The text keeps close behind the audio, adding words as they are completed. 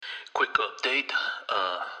Quick update.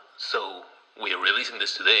 So we are releasing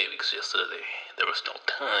this today because yesterday there was no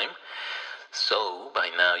time. So by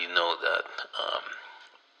now you know that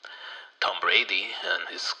Tom Brady and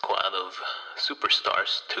his squad of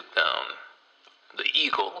superstars took down the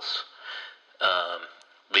Eagles.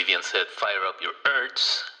 Vivian said, "Fire up your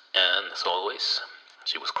Ertz," and as always,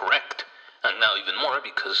 she was correct. And now even more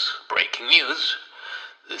because breaking news.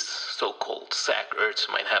 This so-called Zach Ertz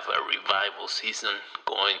might have a revival season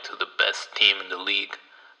going to the best team in the league,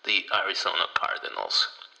 the Arizona Cardinals.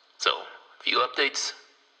 So, few updates.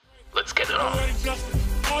 Let's get it on.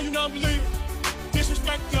 All you non-believers,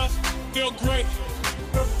 disrespect us, feel great.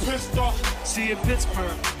 We're pissed off. See you in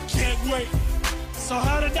Pittsburgh. Can't wait. So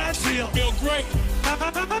how did that feel? Feel great. How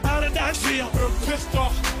did that feel? We're pissed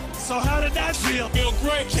off. So how did that feel? Feel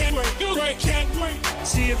great. Can't wait. Feel great. Can't wait.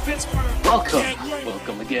 See you in Pittsburgh.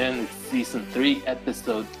 Welcome again. It's Season 3,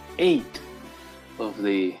 Episode 8 of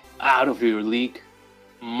the Out of Your League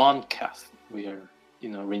Moncast. We are,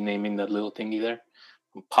 renaming that little thingy there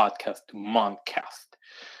from podcast to Moncast.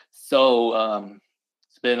 So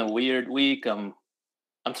it's been a weird week. I'm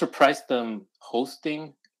surprised I'm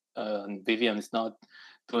hosting. Vivian is not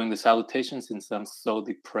doing the salutation since I'm so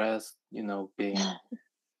depressed. Being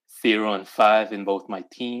 0-5 in both my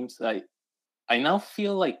teams. I now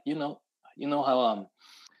feel like how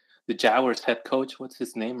the Jaguars head coach, what's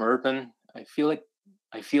his name, Urban. I feel like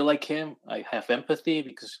him. I have empathy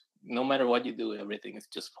because no matter what you do, everything is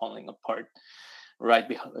just falling apart right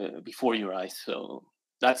before your eyes. So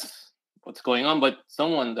that's what's going on. But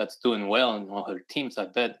someone that's doing well in all her teams, I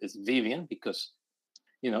bet, is Vivian because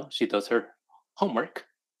she does her homework.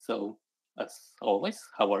 So as always,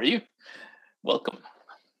 how are you? Welcome.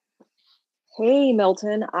 Hey,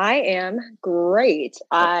 Milton. I am great.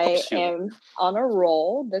 I am on a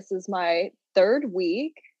roll. This is my third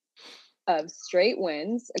week of straight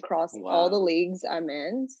wins across all the leagues I'm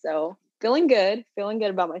in. So feeling good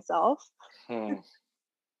about myself.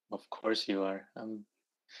 Of course you are.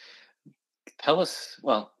 Tell us,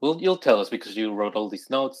 you'll tell us because you wrote all these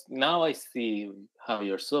notes. Now I see how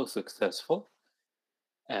you're so successful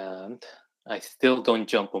and I still don't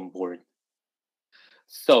jump on board.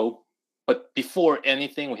 So, but before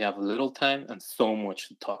anything, we have a little time and so much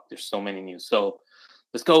to talk. There's so many news. So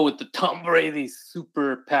let's go with the Tom Brady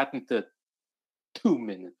super patented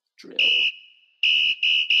 2-minute drill.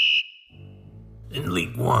 In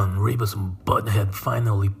League 1, Rebus Butthead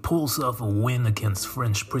finally pulls off a win against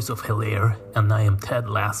French Prince of Hilaire, and I Am Ted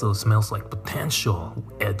Lasso smells like potential,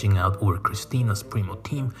 edging out over Christina's Primo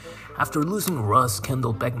team after losing Russ.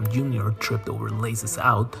 Kendall Beckham Jr. tripped over Laces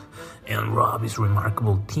Out, and Robbie's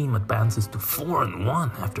remarkable team advances to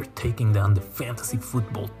 4-1 after taking down the fantasy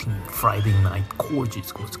football team. Friday Night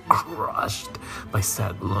Corgis was crushed by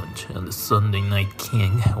Sad Lunch, and the Sunday Night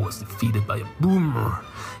King was defeated by a boomer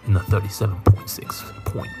in a 37.6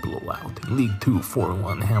 point blowout. In League 2,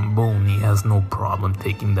 4-1 Hamboni has no problem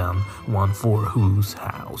taking down 1-4 Who's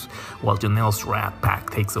House, while Janelle's Rat Pack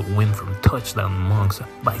takes a win from Touchdown Monks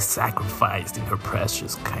by sacrificing her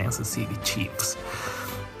precious Kansas City Chiefs.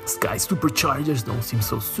 Sky Superchargers don't seem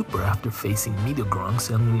so super after facing Media Grunks,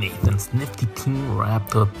 and Nathan's nifty team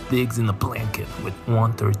wrapped up Diggs in a blanket with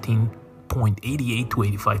 113.88 to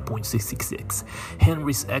 85.666.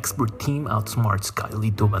 Henry's expert team outsmarts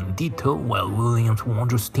Skylito Bandito, while Williams'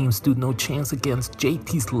 wondrous team stood no chance against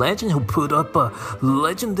JT's Legend, who put up a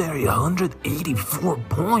legendary 184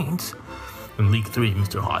 points. In League 3,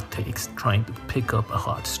 Mr. Hot Takes trying to pick up a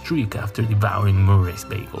hot streak after devouring Murray's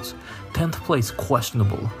Bagels. 10th place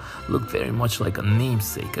questionable looked very much like a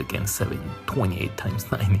namesake against 728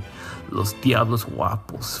 times 90. Los Diablos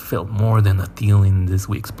Guapos felt more than a deal in this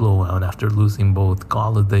week's blowout after losing both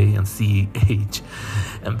Galladay and CH.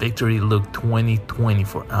 And victory looked 20-20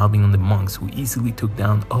 for Albion and the Monks, who easily took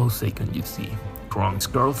down Osake and UC. Gronk's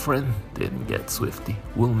girlfriend didn't get Swifty.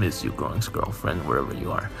 We'll miss you, Gronk's girlfriend, wherever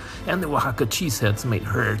you are. And the Oaxaca Cheeseheads made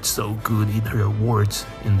her so good eat her awards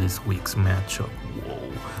in this week's matchup. Whoa.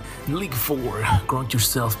 In League 4, Gronk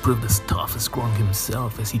yourself proved as tough as Gronk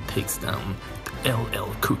himself as he takes down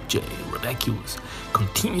LL Cook J. Ridiculous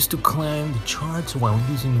continues to climb the charts while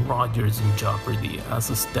using Rodgers in jeopardy as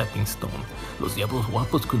a stepping stone. Los Diablos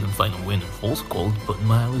Guapos couldn't find a win in False Gold, but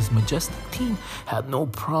Miley's majestic team had no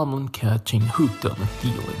problem catching Hooked on a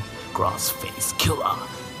Dealing. Crossface Killer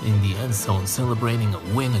in the end zone celebrating a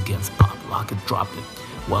win against Pop Lockett dropped it,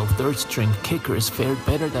 while third-string kickers fared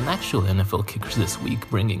better than actual NFL kickers this week,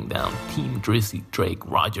 bringing down Team Drizzy Drake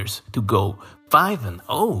Rodgers to go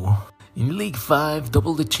 5-0. In League 5,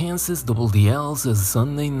 double the chances, double the L's as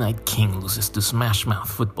Sunday Night King loses to Smash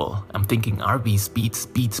Mouth Football. I'm thinking Arby's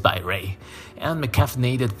beats by Ray. And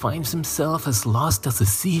McCaffeinated finds himself as lost as the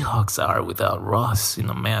Seahawks are without Ross in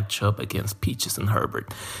a matchup against Peaches and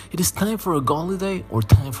Herbert. It is time for a Galladay or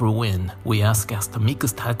time for a win? We ask as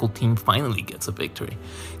Tamika's tackle team finally gets a victory.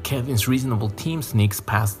 Kevin's reasonable team sneaks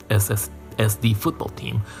past SD football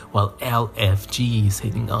team, while LFG is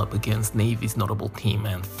heading up against Navy's notable team.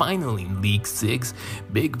 And finally in League 6,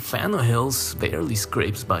 Big Fanahills barely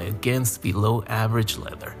scrapes by against below average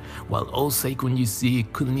Leather, while Osakun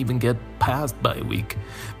UC couldn't even get past by week.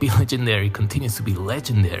 Be Legendary continues to be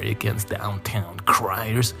legendary against Downtown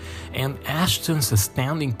Criers, and Ashton's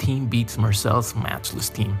astounding team beats Marcel's matchless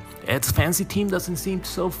team. Ed's fancy team doesn't seem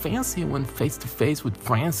so fancy when face to face with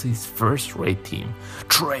Francie's first-rate team.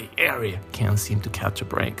 Trey Area can't seem to catch a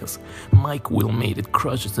break as Mike Will made it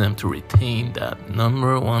crushes them to retain that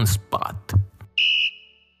number 1 spot.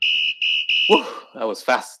 Whew, that was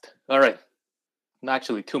fast. All right.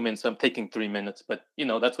 Actually 2 minutes. I'm taking 3 minutes, but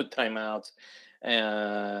that's with timeouts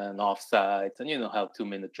and offsides, and you know how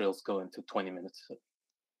 2-minute drills go into 20 minutes. So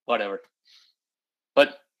whatever.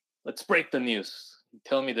 But let's break the news.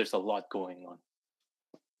 Tell me there's a lot going on.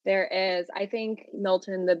 There is. I think,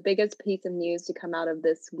 Milton, the biggest piece of news to come out of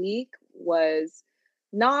this week was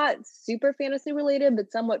not super fantasy related,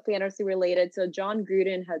 but somewhat fantasy related. So John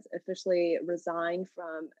Gruden has officially resigned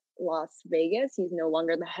from Las Vegas. He's no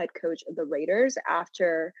longer the head coach of the Raiders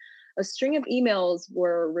after a string of emails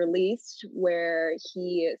were released where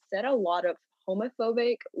he said a lot of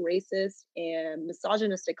homophobic, racist, and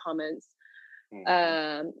misogynistic comments,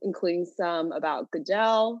 including some about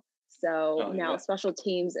Goodell. So now special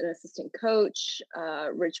teams and assistant coach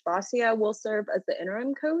Rich Basia will serve as the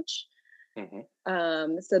interim coach.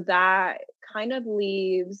 So that kind of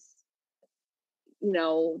leaves,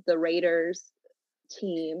 the Raiders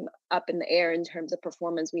team up in the air in terms of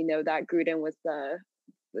performance. We know that Gruden was the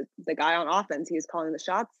guy on offense. He was calling the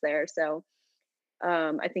shots there. So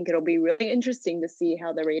I think it'll be really interesting to see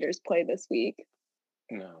how the Raiders play this week.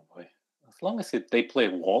 No boy. As long as they play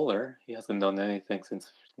Waller, he hasn't done anything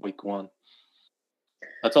since week 1.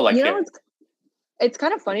 That's all I care. It's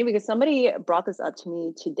kind of funny because somebody brought this up to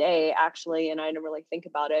me today, actually, and I didn't really think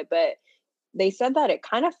about it, but they said that it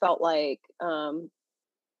kind of felt like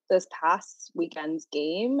this past weekend's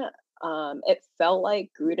game, it felt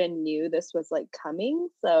like Gruden knew this was like coming.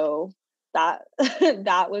 So that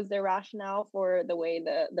that was their rationale for the way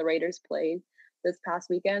the Raiders played this past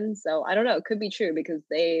weekend. So I don't know, it could be true because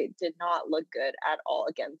they did not look good at all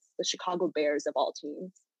against the Chicago Bears of all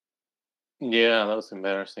teams. Yeah, that was an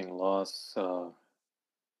embarrassing loss.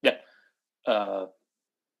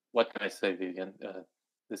 What can I say, Vivian?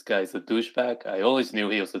 This guy's a douchebag. I always knew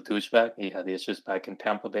he was a douchebag. He had issues back in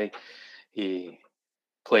Tampa Bay.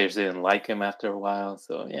 Players didn't like him after a while.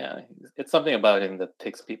 So yeah, it's something about him that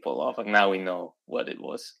takes people off. And now we know what it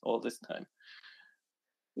was all this time.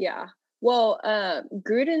 Yeah. Well,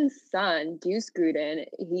 Gruden's son, Deuce Gruden,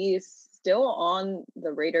 he's still on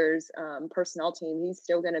the Raiders personnel team. He's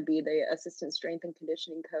still going to be the assistant strength and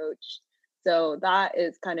conditioning coach. So that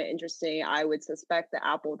is kind of interesting. I would suspect the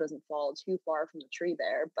apple doesn't fall too far from the tree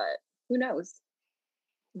there, but who knows?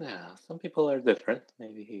 Yeah, some people are different.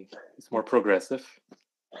 Maybe he's more progressive.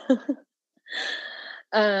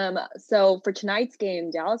 So for tonight's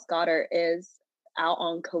game, Dallas Goedert is out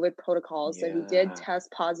on COVID protocol. So he did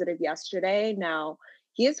test positive yesterday. Now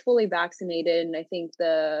he is fully vaccinated, and I think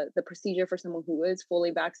the procedure for someone who is fully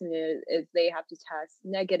vaccinated is they have to test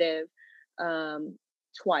negative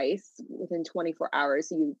twice within 24 hours.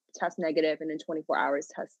 So you test negative and in 24 hours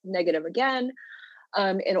test negative again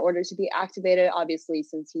in order to be activated. Obviously,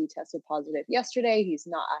 since he tested positive yesterday, he's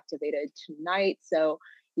not activated tonight. So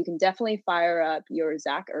you can definitely fire up your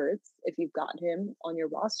Zach Ertz if you've got him on your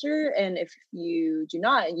roster. And if you do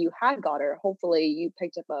not and you had Goddard, hopefully you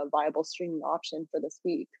picked up a viable streaming option for this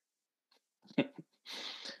week.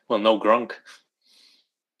 Well, no Gronk.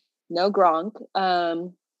 No Gronk.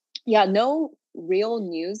 No real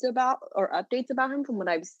news about or updates about him from what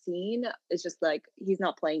I've seen. It's just like he's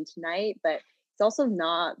not playing tonight, but it's also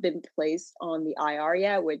not been placed on the IR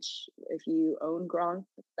yet, which if you own Gronk,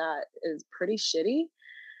 that is pretty shitty.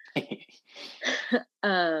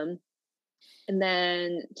 And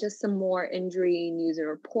then just some more injury news and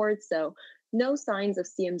reports. So no signs of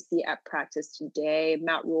CMC at practice today.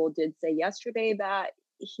 Matt Rule did say yesterday that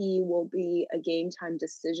he will be a game time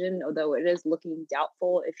decision, although it is looking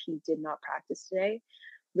doubtful if he did not practice today.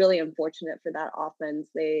 Really unfortunate for that offense.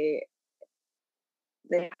 They've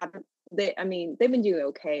been doing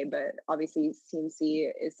okay, but obviously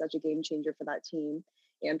CMC is such a game changer for that team.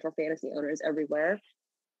 and for fantasy owners everywhere.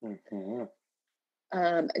 Mm-hmm.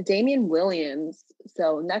 Damian Williams,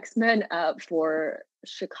 so next man up for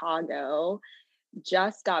Chicago,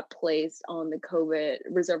 just got placed on the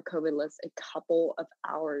reserve COVID list a couple of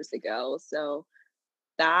hours ago. So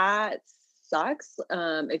that sucks.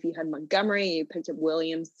 If you had Montgomery, you picked up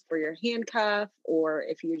Williams for your handcuff, or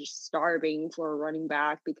if you're just starving for a running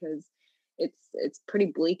back because it's pretty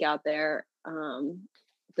bleak out there.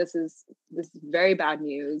 This is very bad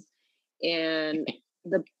news. And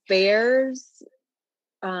the Bears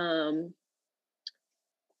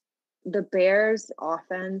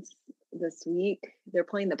offense this week, they're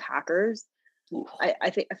playing the Packers.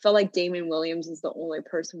 I feel like Damian Williams is the only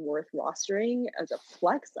person worth rostering as a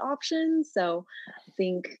flex option. So I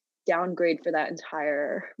think downgrade for that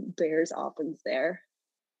entire Bears offense there.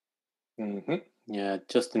 Mm-hmm. Yeah,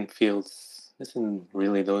 Justin Fields isn't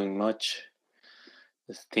really doing much.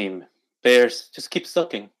 This team, Bears, just keep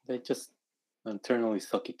sucking. They just internally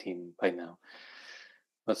sucky team by now.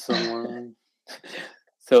 But someone.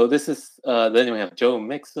 So this is then we have Joe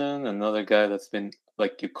Mixon, another guy that's been,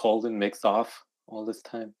 like you called him, mixed off all this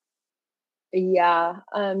time. Yeah,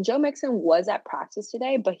 Joe Mixon was at practice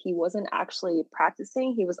today, but he wasn't actually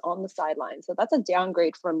practicing. He was on the sideline. So that's a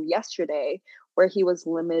downgrade from yesterday where he was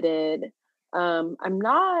limited. I'm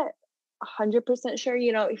not 100% sure.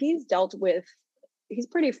 He's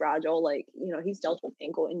pretty fragile. Like, he's dealt with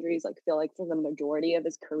ankle injuries, like, I feel like for the majority of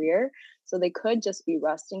his career. So they could just be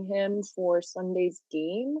resting him for Sunday's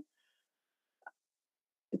game.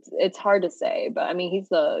 It's hard to say, but I mean, he's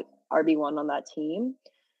the RB1 on that team.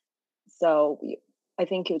 So I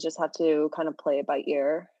think you just have to kind of play it by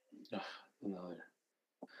ear.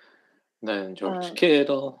 Then George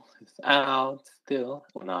Kittle is out still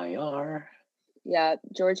on IR. Yeah,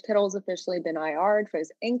 George Kittle's officially been IR'd for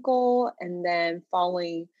his ankle. And then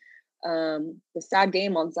following the sad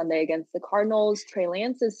game on Sunday against the Cardinals, Trey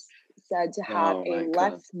Lance is said to have a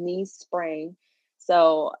left knee sprain.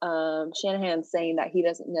 So Shanahan's saying that he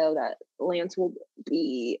doesn't know that Lance will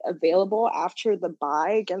be available after the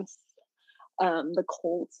bye against the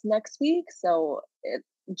Colts next week. So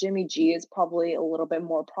Jimmy G is probably a little bit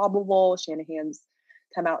more probable. Shanahan's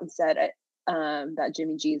come out and said that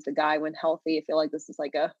Jimmy G is the guy when healthy. I feel like this is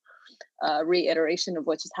like a reiteration of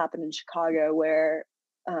what just happened in Chicago, where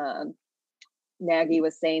Nagy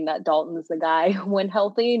was saying that Dalton's the guy when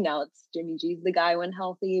healthy. Now it's Jimmy G's the guy when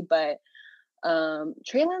healthy. But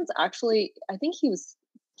Trey Lance, actually, I think he was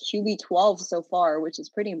QB12 so far, which is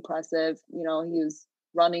pretty impressive. He was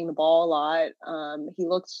running the ball a lot. He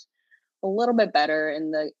looked a little bit better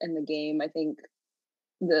in the game. I think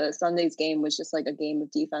the Sunday's game was just like a game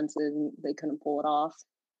of defenses, and they couldn't pull it off.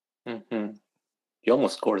 Mm-hmm. He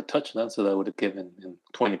almost scored a touchdown, so that would have given him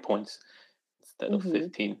 20 points instead of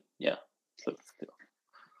 15. Yeah.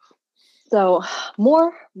 So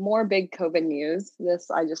more big COVID news.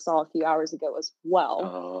 This I just saw a few hours ago as well.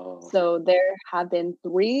 Oh. So there have been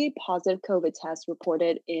 3 positive COVID tests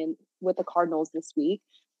reported with the Cardinals this week.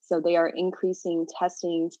 So they are increasing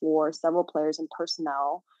testing for several players and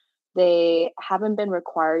personnel. They haven't been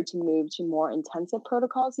required to move to more intensive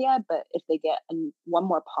protocols yet, but if they get one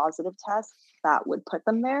more positive test, that would put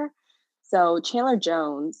them there. So Chandler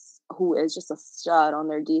Jones, who is just a stud on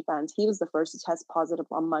their defense, he was the first to test positive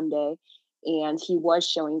on Monday, and he was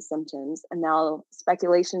showing symptoms. And now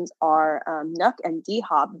speculations are Nuck and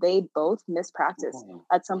D-Hop, they both missed practice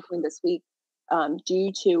at some point this week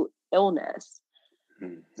due to illness.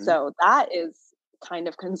 Mm-hmm. So that is kind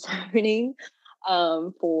of concerning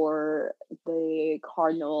for the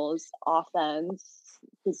Cardinals offense,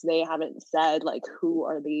 because they haven't said like who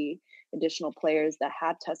are the additional players that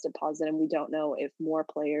have tested positive. We don't know if more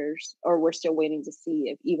players, or we're still waiting to see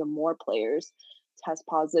if even more players test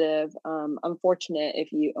positive. Unfortunate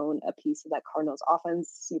if you own a piece of that Cardinals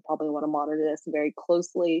offense, you probably want to monitor this very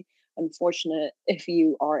closely. Unfortunate if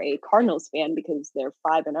you are a Cardinals fan, because they're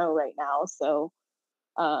 5-0 right now. So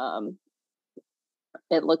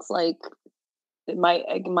it looks like it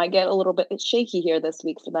might get a little bit shaky here this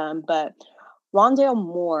week for them. But Rondale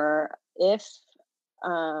Moore, if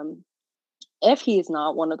he is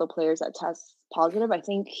not one of the players that tests positive, I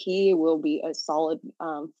think he will be a solid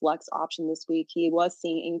flex option this week. He was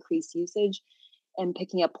seeing increased usage and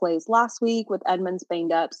picking up plays last week with Edmonds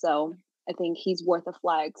banged up. So I think he's worth a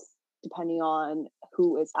flex depending on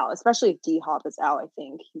who is out, especially if D-Hop is out. I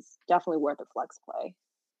think he's definitely worth a flex play.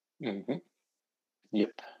 Mm-hmm.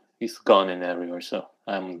 Yep. He's gone in everywhere, so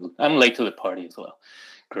I'm late to the party as well.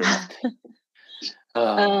 Great.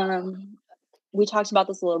 We talked about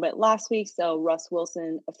this a little bit last week. So Russ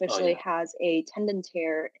Wilson officially has a tendon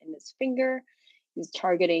tear in his finger. He's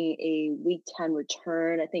targeting a Week 10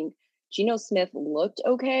 return. I think Geno Smith looked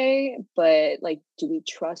okay, but like, do we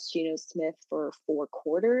trust Geno Smith for 4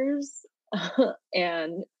 quarters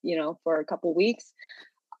and for a couple weeks?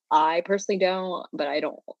 I personally don't, but I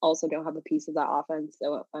don't have a piece of that offense,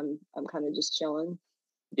 so I'm kind of just chilling.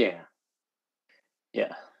 Yeah.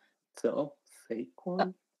 So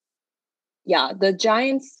Saquon. Yeah, the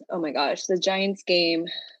Giants. Oh my gosh, the Giants game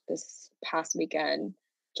this past weekend,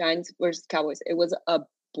 Giants versus Cowboys. It was a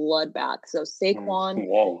bloodbath. So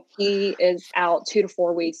Saquon, he is out 2 to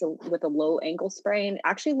 4 weeks with a low ankle sprain.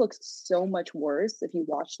 Actually, looks so much worse if you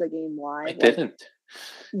watch the game live. I didn't.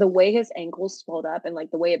 The way his ankles swelled up and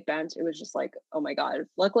like the way it bent, it was just like, oh my god.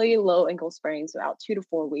 Luckily, low ankle sprain, so out 2 to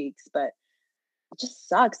 4 weeks, but it just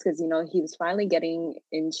sucks because he was finally getting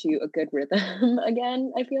into a good rhythm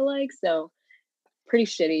again, I feel like. So pretty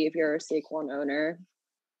shitty if you're a Saquon owner.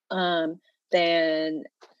 Then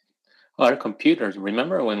our computers,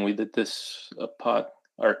 remember when we did this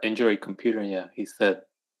our injury computer, yeah, he said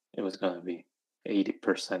it was gonna be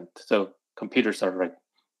 80%. So computers are right.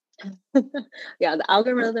 Yeah, the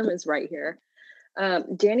algorithm is right here.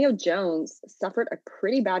 Daniel Jones suffered a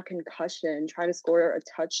pretty bad concussion trying to score a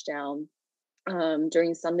touchdown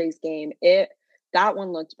during Sunday's game. That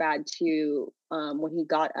one looked bad too. When he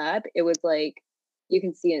got up, it was like you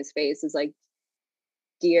can see in his face is like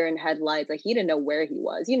deer in headlights. Like he didn't know where he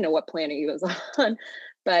was. He didn't know what planet he was on.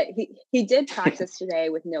 But he did practice today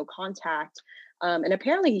with no contact. And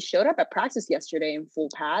apparently he showed up at practice yesterday in full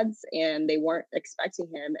pads, and they weren't expecting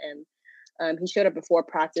him. And he showed up before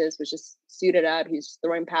practice, was just suited up. He was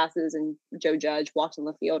throwing passes, and Joe Judge walked on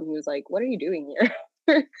the field, and he was like, "What are you doing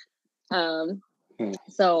here?"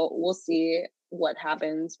 So we'll see what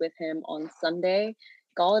happens with him on Sunday.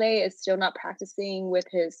 Galladay is still not practicing with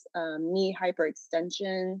his knee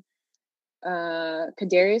hyperextension.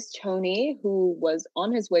 Kadarius Toney, who was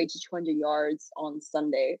on his way to 200 yards on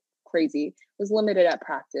Sunday, crazy, was limited at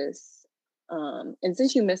practice. And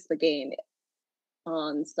since you missed the game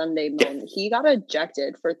on Sunday, Moan, he got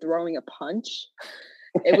ejected for throwing a punch.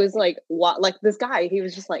 It was like, what? Like this guy, he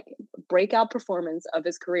was just like breakout performance of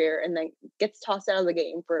his career, and then gets tossed out of the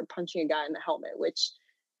game for punching a guy in the helmet, which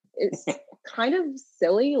is kind of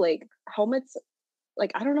silly. Like helmets,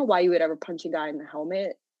 like I don't know why you would ever punch a guy in the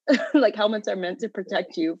helmet. Like helmets are meant to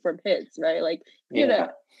protect you from hits, right? Like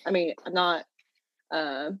I mean,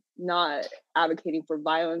 I'm not advocating for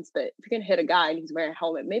violence, but if you're gonna hit a guy and he's wearing a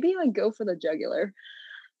helmet, maybe like go for the jugular.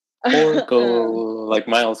 Or go like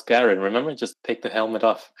Myles Garrett. Remember, just take the helmet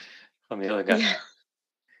off from the other guy. Yeah.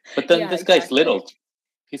 But then this guy's little.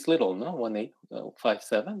 He's little, no? 1'8",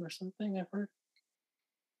 5'7" or something, I've heard.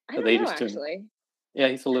 I don't know, actually. Yeah,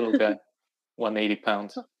 he's a little guy. 180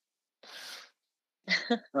 pounds.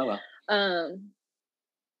 Oh, well.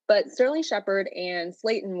 But Sterling Shepard and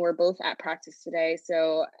Slayton were both at practice today,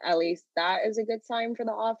 so at least that is a good sign for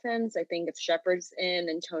the offense. I think if Shepard's in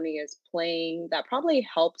and Toney is playing, that probably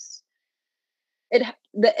helps. It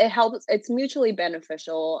helps. It's mutually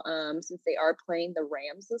beneficial since they are playing the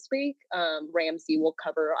Rams this week. Ramsey will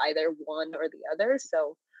cover either one or the other,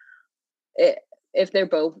 so if they're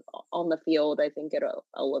both on the field, I think it'll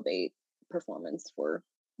elevate performance for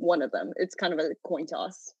one of them. It's kind of a coin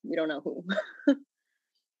toss. You don't know who.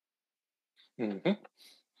 Mm-hmm.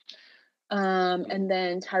 And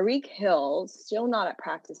then Tyreek Hill still not at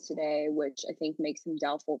practice today, which I think makes him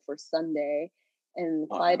doubtful for Sunday. And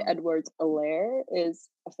Clyde Edwards-Helaire is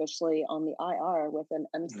officially on the IR with an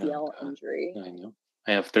MCL injury. I know.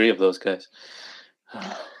 I have 3 of those guys.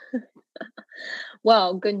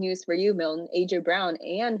 Well, good news for you, Milton. AJ Brown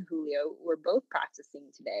and Julio were both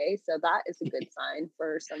practicing today, so that is a good sign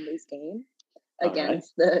for Sunday's game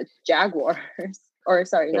against the Jaguars. Or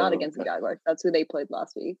sorry, not against the Jaguars. That's who they played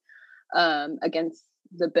last week. Against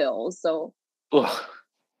the Bills. So, oh,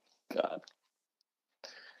 God,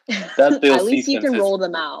 that Bills at least you can roll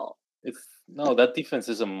them out. That defense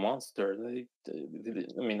is a monster.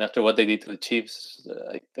 I mean, after what they did to the Chiefs,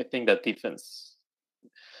 I think that defense.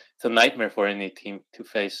 It's a nightmare for any team to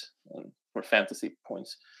face for fantasy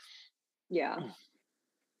points. Yeah.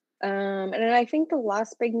 And I think the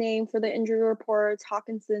last big name for the injury reports,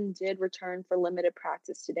 Hawkinson did return for limited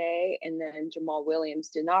practice today, and then Jamal Williams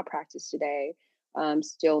did not practice today,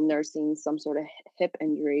 still nursing some sort of hip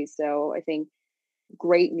injury. So I think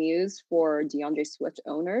great news for DeAndre Swift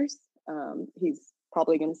owners. He's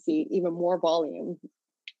probably going to see even more volume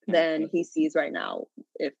than he sees right now,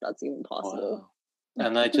 if that's even possible. Wow.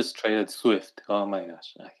 And I just traded Swift. Oh my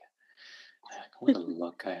gosh. What a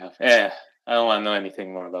luck I have. I don't want to know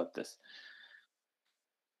anything more about this.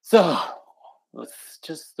 So, let's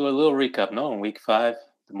just do a little recap. No, in week 5,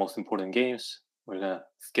 the most important games We're gonna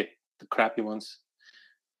skip the crappy ones.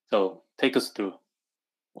 So take us through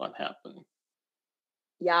what happened.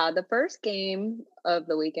 Yeah, the first game of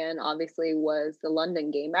the weekend obviously was the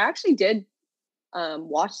London game. I actually did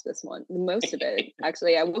watch this one, most of it.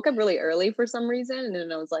 Actually, I woke up really early for some reason, and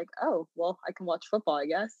then I was like, oh, well, I can watch football, I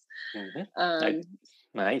guess.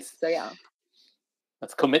 Nice. So yeah.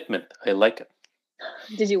 That's commitment. I like it.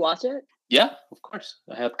 Did you watch it? Yeah, of course.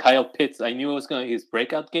 I had Kyle Pitts. I knew it was going to be his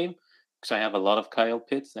breakout game because I have a lot of Kyle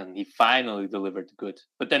Pitts, and he finally delivered good.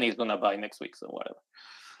 But then he's going to buy next week, so whatever.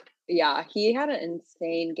 Yeah, he had an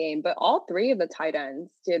insane game, but all three of the tight ends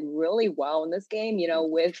did really well in this game, you know,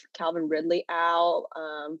 with Calvin Ridley out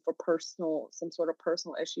for some sort of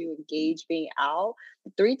personal issue, and Gage being out.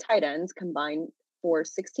 The three tight ends combined for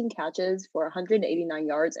 16 catches for 189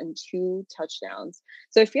 yards and 2 touchdowns.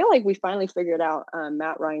 So I feel like we finally figured out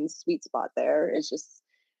Matt Ryan's sweet spot there. It's just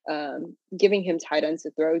giving him tight ends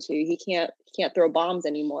to throw to. He can't throw bombs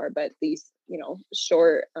anymore, but these, you know,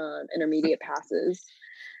 short intermediate passes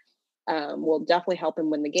will definitely help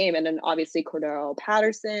him win the game. And then obviously Cordero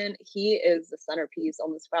Patterson, he is the centerpiece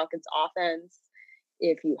on this Falcons offense.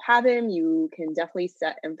 If you have him, you can definitely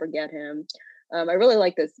set and forget him. I really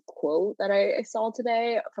like this quote that I saw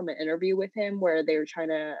today from an interview with him where they were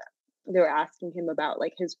asking him about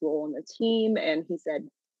like his role in the team. And he said,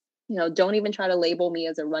 you know, don't even try to label me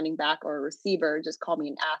as a running back or a receiver. Just call me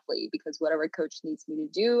an athlete, because whatever coach needs me to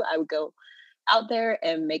do, I would go out there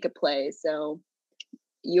and make a play. So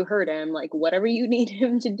you heard him, like whatever you need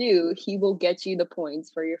him to do, he will get you the points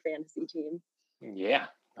for your fantasy team. Yeah,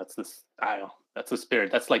 that's the style. That's the spirit.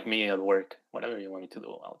 That's like me at work. Whatever you want me to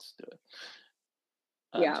do, I'll just do it.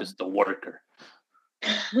 I'm just a worker.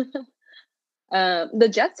 The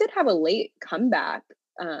Jets did have a late comeback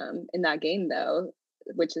in that game, though,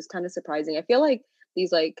 which is kind of surprising. I feel like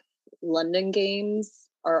these like London games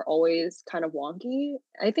are always kind of wonky.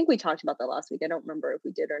 I think we talked about that last week. I don't remember if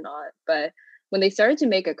we did or not, but when they started to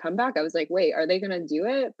make a comeback, I was like, wait, are they going to do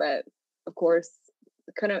it? But of course,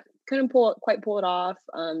 couldn't quite pull it off.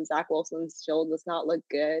 Zach Wilson still does not look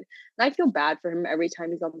good. And I feel bad for him every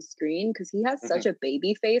time he's on the screen because he has such a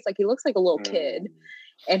baby face. Like he looks like a little kid.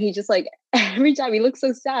 And he just like, every time he looks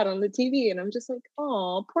so sad on the TV. And I'm just like,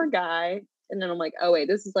 oh, poor guy. And then I'm like, oh, wait,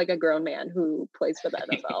 this is like a grown man who plays for the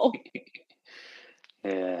NFL.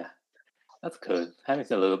 Yeah, that's good. Having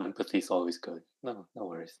a little empathy is always good. No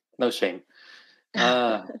worries. No shame.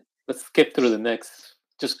 Let's skip through the next.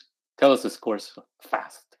 Just tell us the scores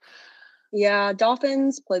fast. Yeah,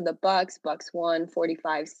 Dolphins played the Bucks. Bucks won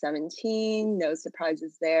 45-17. No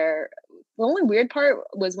surprises there. The only weird part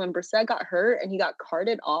was when Brissett got hurt and he got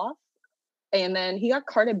carted off. And then he got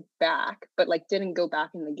carted back, but like didn't go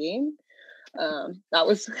back in the game. That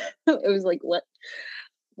was it was like what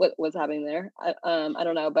was happening there? I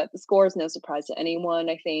don't know, but the score is no surprise to anyone.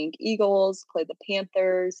 I think Eagles played the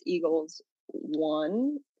Panthers. Eagles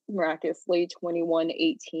won miraculously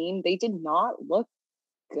 21-18. They did not look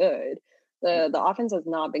good. The offense has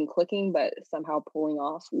not been clicking, but somehow pulling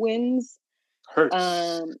off wins. Hurts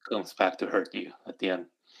comes back to hurt you at the end.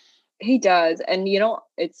 He does. And, you know,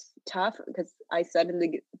 it's tough because I said in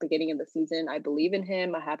the beginning of the season, I believe in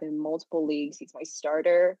him. I have him in multiple leagues. He's my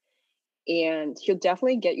starter. And he'll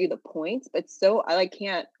definitely get you the points. But so I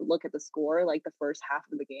can't look at the score like the first half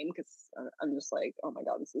of the game because I'm just like, oh, my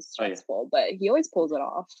God, this is stressful. Oh, yeah. But he always pulls it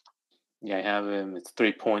off. Yeah, I have him. It's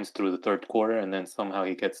 3 points through the third quarter, and then somehow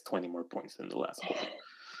he gets 20 more points in the last quarter.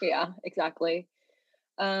 Yeah, exactly.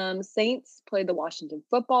 Saints played the Washington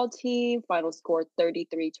football team. Final score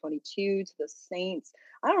 33-22 to the Saints.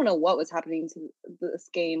 I don't know what was happening to this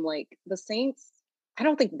game. Like the Saints, I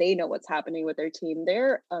don't think they know what's happening with their team.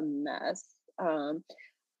 They're a mess.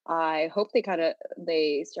 I hope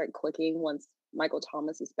they start clicking once Michael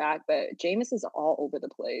Thomas is back, but Jameis is all over the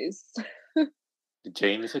place. The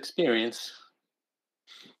Jameis experience.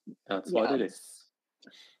 That's what it is.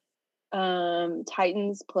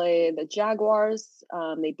 Titans play the Jaguars.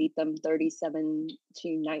 They beat them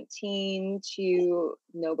 37-19 to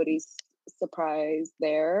nobody's surprise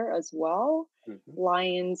there as well.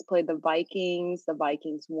 Lions played the Vikings. The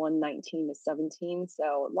Vikings won 19-17.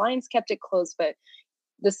 So Lions kept it close, but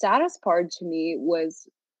the saddest part to me was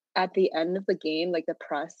at the end of the game, like the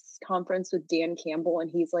press conference with Dan Campbell,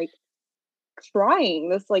 and he's like crying.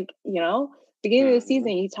 This beginning of the season,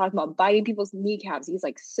 he's talking about biting people's kneecaps. He's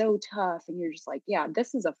like so tough, and you're just like, yeah,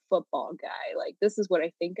 this is a football guy. Like this is what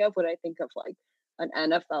I think of when I think of like an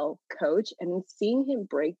NFL coach. And seeing him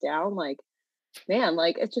break down, like, man,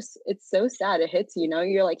 like it's so sad. It hits,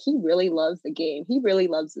 you're like, he really loves the game. He really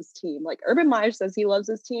loves his team. Like Urban Meyer says he loves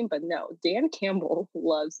his team, but no, Dan Campbell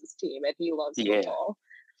loves his team and he loves football.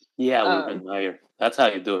 Yeah, Urban Um, Meyer. That's how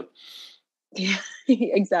you do it. yeah,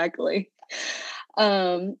 exactly.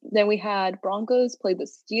 Then we had Broncos play the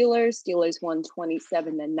Steelers. Steelers won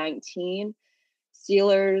 27-19.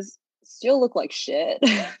 Steelers still look like shit.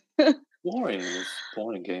 Boring. It was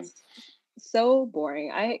boring game. So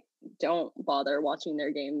boring. I don't bother watching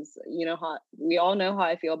their games. You know how we all know how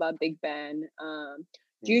I feel about Big Ben. Mm-hmm.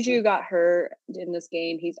 Juju got hurt in this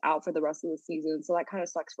game. He's out for the rest of the season. So that kind of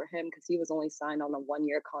sucks for him because he was only signed on a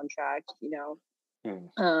 1-year contract,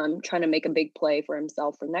 trying to make a big play for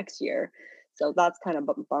himself for next year. So that's kind of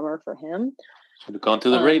a bummer for him. Should have gone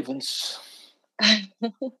to the Ravens.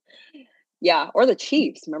 Yeah, or the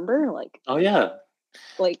Chiefs, remember? Oh yeah.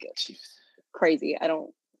 Like Chiefs. crazy.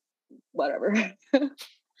 Whatever.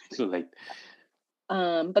 Too late.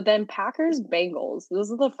 But then Packers Bengals.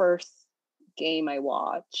 This is the first game I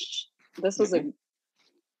watched. This was a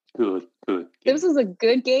good. This was a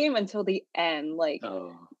good game until the end.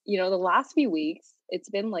 Oh. The last few weeks, it's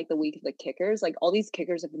been like the week of the kickers. Like all these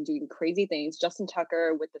kickers have been doing crazy things. Justin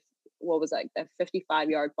Tucker with the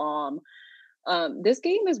 55-yard bomb. This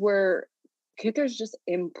game is where kickers just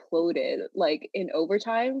imploded. Like in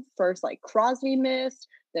overtime, first like Crosby missed,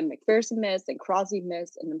 then McPherson missed, and Crosby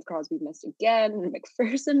missed, and then Crosby missed again, and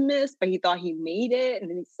McPherson missed, but he thought he made it, and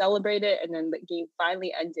then he celebrated, and then the game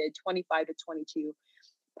finally ended 25-22.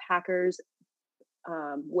 Packers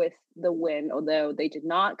with the win, although they did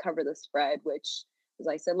not cover the spread, which, as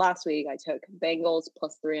I said last week, I took Bengals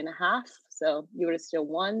plus 3.5. So you would have still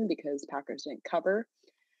won because Packers didn't cover.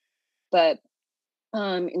 But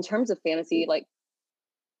in terms of fantasy,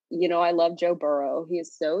 I love Joe Burrow. He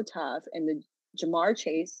is so tough. And the Jamar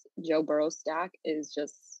Chase, Joe Burrow stack is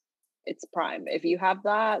just, it's prime. If you have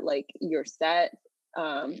that, you're set.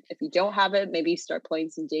 If you don't have it, maybe start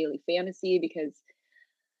playing some daily fantasy because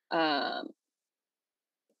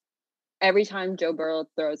every time Joe Burrow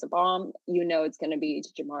throws a bomb, it's going to be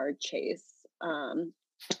to Jamar Chase.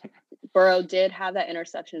 Burrow did have that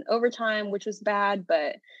interception overtime, which was bad,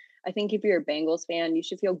 but I think if you're a Bengals fan, you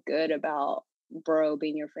should feel good about Burrow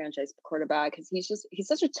being your franchise quarterback because he's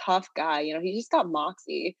such a tough guy. He just got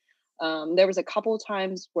moxie. There was a couple of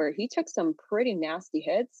times where he took some pretty nasty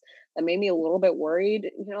hits that made me a little bit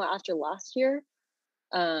worried, after last year.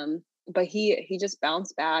 But he just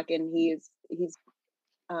bounced back and he's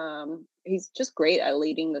just great at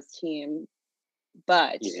leading this team.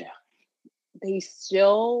 But they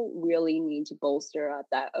still really need to bolster up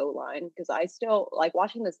that O-line because I still like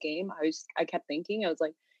watching this game. I kept thinking, I was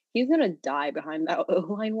like, he's gonna die behind that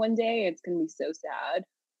O-line one day. It's gonna be so sad.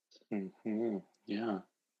 Mm-hmm. Yeah.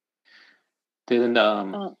 Didn't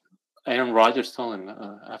Aaron Rodgers told him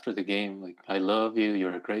after the game, like, I love you,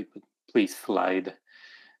 you're great, but please slide.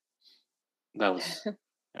 That was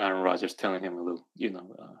Aaron Rodgers telling him a little,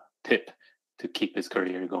 tip to keep his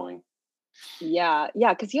career going. Yeah,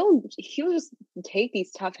 because he'll just take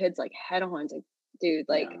these tough hits like head on. It's like, dude,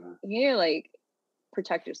 you need to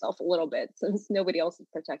protect yourself a little bit since nobody else is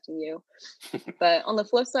protecting you. But on the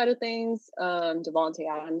flip side of things, Devontae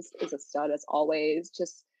Adams is a stud as always.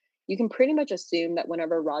 Just you can pretty much assume that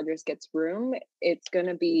whenever Rodgers gets room, it's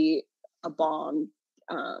gonna be a bomb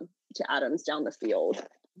to Adams down the field.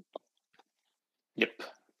 Yep.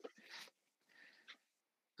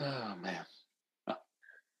 Oh man.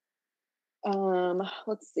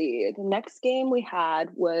 Let's see. The next game we had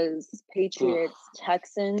was Patriots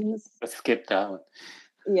Texans. Let's skip that one.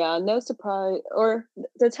 Yeah, no surprise. Or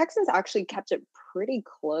the Texans actually kept it pretty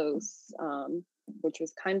close, which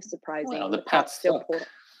was kind of surprising. Well, the Pats still pulled.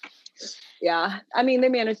 Yeah, I mean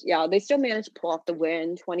they still managed to pull off the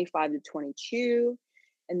win, 25-22,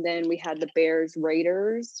 and then we had the Bears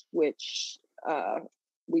Raiders, which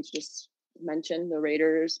we just mentioned. The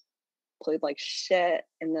Raiders played like shit,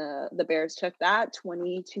 and the Bears took that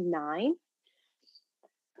 20-9.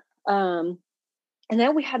 And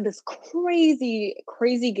then we had this crazy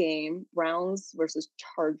game, Browns versus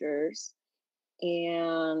Chargers,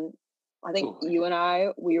 and I think you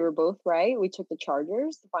and we were both right. We took the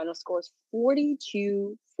Chargers. The final score is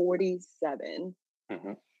 42-47,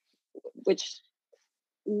 which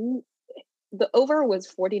the over was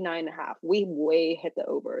 49.5. We way hit the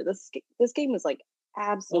over. This game was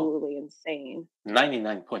absolutely insane.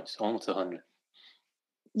 99 points, almost 100.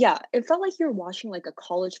 Yeah, it felt like you were watching a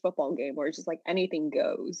college football game where it's just anything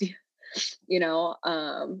goes. There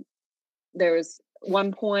was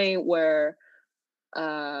one point where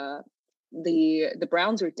the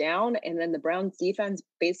Browns were down, and then the Browns defense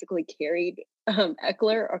basically carried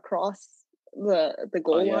Eckler across the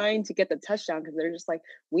goal line to get the touchdown because they're just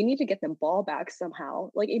we need to get the ball back somehow.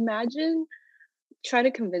 Imagine try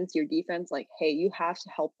to convince your defense, like, hey, you have to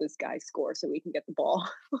help this guy score so we can get the ball.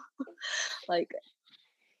 Like,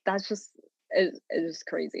 that's just it is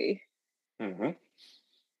crazy. Mm-hmm.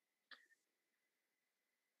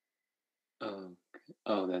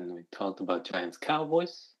 Then we talked about Giants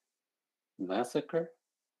Cowboys massacre.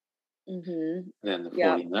 Mm-hmm. Then the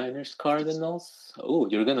Yep. 49ers Cardinals. Oh,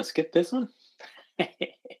 you're gonna skip this one?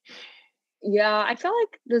 Yeah, I felt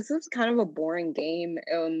like this was kind of a boring game.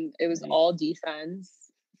 It was all defense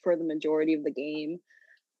for the majority of the game.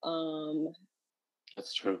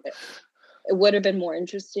 That's true. It would have been more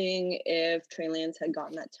interesting if Trey Lance had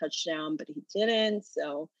gotten that touchdown, but he didn't.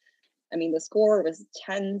 So, I mean, the score was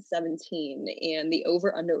 10-17, and the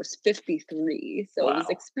over-under was 53. So it was Wow.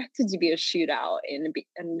 expected to be a shootout, and it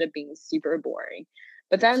ended up being super boring.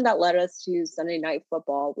 But then that led us to Sunday Night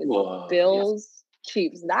Football with Bills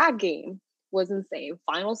Chiefs. That game was insane.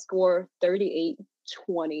 Final score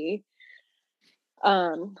 38-20.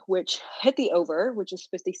 Which hit the over, which is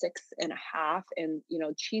 56.5. And,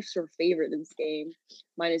 Chiefs were favored in this game,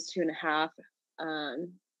 -2.5.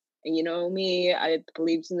 And you know me, I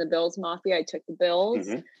believed in the Bills Mafia. I took the Bills.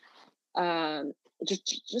 Mm-hmm.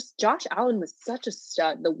 Just Josh Allen was such a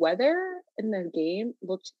stud. The weather in the game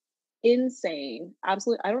looked insane.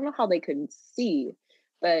 Absolutely. I don't know how they could see,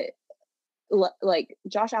 but like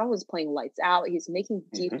Josh Allen was playing lights out. He's making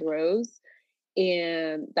deep throws.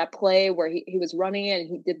 And that play where he was running it and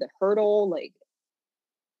he did the hurdle, like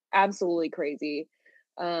absolutely crazy.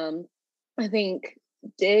 I think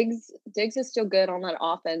Diggs is still good on that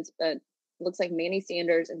offense, but looks like Manny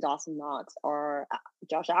Sanders and Dawson Knox are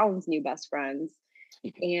Josh Allen's new best friends.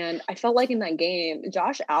 And I felt like in that game,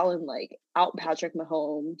 Josh Allen like out Patrick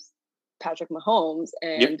Mahomes,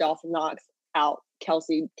 and Dawson Knox out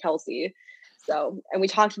Kelsey. So, and we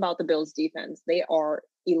talked about the Bills defense. They are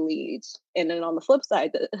elite. And then on the flip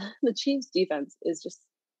side, the Chiefs defense is just,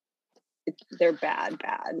 they're bad.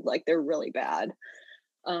 Like they're really bad.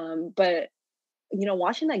 But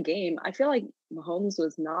watching that game, I feel like Mahomes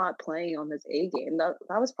was not playing on his A game. That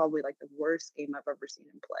was probably like the worst game I've ever seen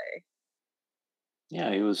him play.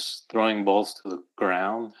 Yeah, he was throwing balls to the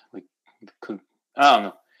ground. Like, I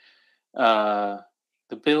don't know.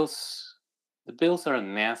 The Bills are a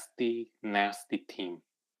nasty team.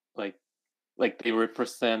 Like they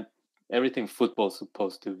represent everything football's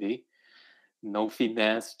supposed to be. No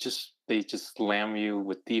finesse. They just slam you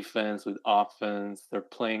with defense, with offense. They're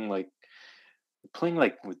playing like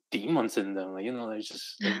with demons in them. Like, they're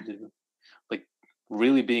just like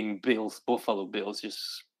really being Buffalo Bills.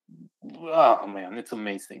 Just oh man, it's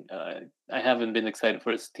amazing. I haven't been excited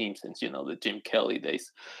for his team since the Jim Kelly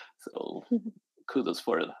days. So kudos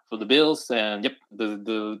for the Bills. And yep,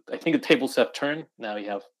 I think the tables have turned. Now you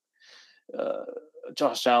have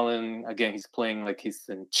Josh Allen again. He's playing like he's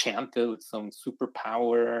enchanted with some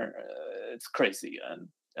superpower. It's crazy.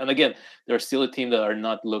 And again, they're still a team that are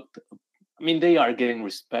not looked. I mean, they are getting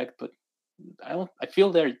respect, but I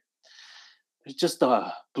feel they're just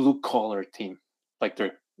a blue collar team, like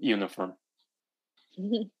their uniform.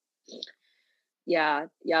 Yeah,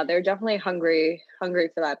 they're definitely hungry for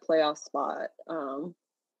that playoff spot.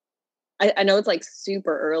 I know it's like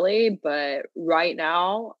super early, but right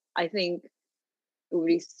now I think it would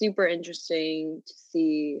be super interesting to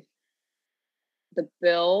see the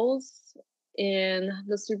Bills in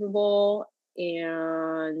the Super Bowl,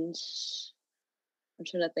 and I'm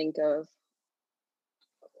trying to think of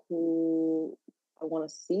who I want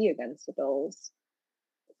to see against the Bills.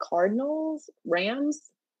 Cardinals,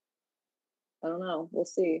 Rams. I don't know. We'll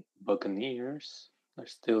see. Buccaneers are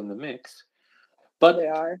still in the mix, but They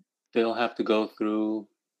are. They'll have to go through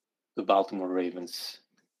the Baltimore Ravens,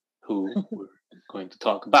 who we're going to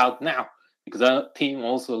talk about now, because that team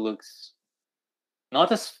also looks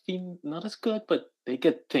not as good, but they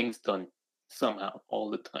get things done somehow all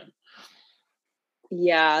the time.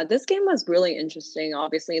 Yeah, this game was really interesting.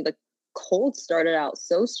 Obviously, the Colts started out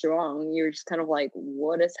so strong. You're just kind of like,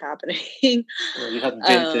 what is happening? Well, you had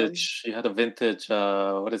vintage. You had a vintage.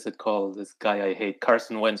 What is it called? This guy I hate,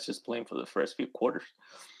 Carson Wentz, just playing for the first few quarters.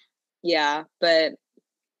 Yeah, but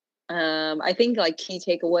I think like key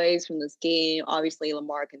takeaways from this game. Obviously,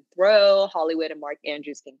 Lamar can throw. Hollywood and Mark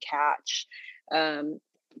Andrews can catch.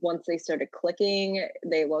 Once they started clicking,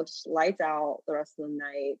 they looked lights out the rest of the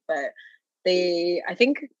night. But I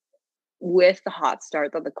think with the hot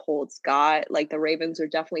start that the Colts got, like the Ravens were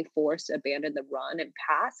definitely forced to abandon the run and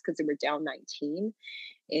pass because they were down 19,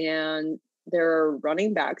 and their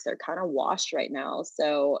running backs are kind of washed right now.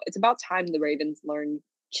 So it's about time the Ravens learn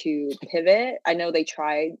to pivot. I know they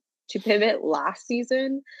tried to pivot last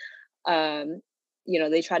season,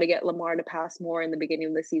 they try to get Lamar to pass more in the beginning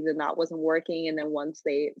of the season. That wasn't working. And then once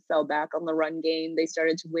they fell back on the run game, they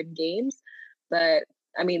started to win games. But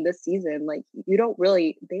I mean, this season, like they don't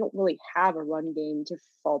really have a run game to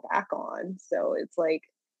fall back on. So it's like,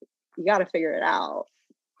 you got to figure it out.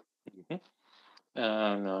 Mm-hmm.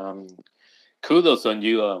 And kudos on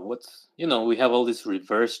you. We have all this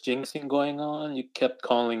reverse jinxing going on. You kept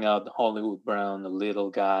calling out Hollywood Brown, a little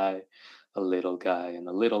guy, and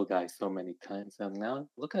a little guy so many times. And now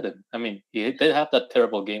look at him. I mean, he did have that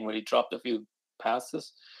terrible game where he dropped a few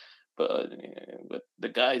passes, but the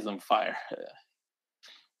guy's on fire.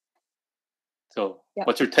 So,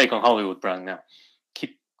 What's your take on Hollywood Brown now?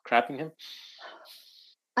 Keep crapping him?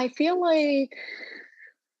 I feel like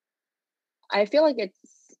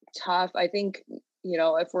it's tough. I think,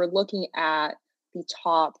 if we're looking at the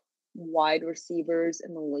top wide receivers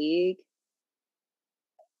in the league,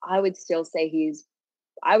 I would still say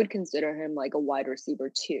I would consider him like a wide receiver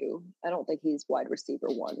 2. I don't think he's wide receiver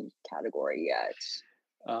 1 category yet.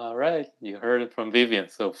 All right. You heard it from Vivian.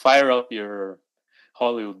 So fire up your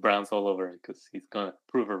Hollywood Browns all over because he's going to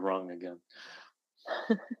prove her wrong again.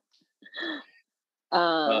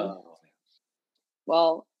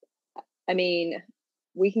 Well, I mean,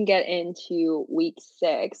 we can get into week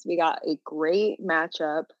 6. We got a great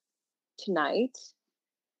matchup tonight.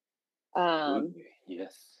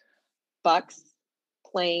 Yes. Bucks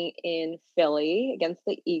playing in Philly against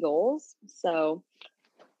the Eagles. So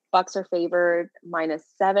Bucks are favored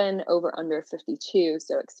 -7, over under 52.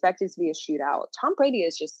 So expected to be a shootout. Tom Brady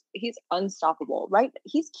he's unstoppable, right?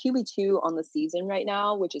 He's QB2 on the season right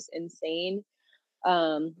now, which is insane.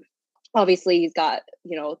 Obviously he's got,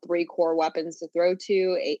 3 core weapons to throw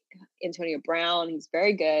to. Antonio Brown, he's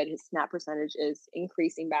very good. His snap percentage is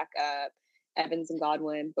increasing back up. Evans and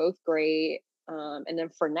Godwin, both great. And then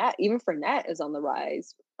Fournette is on the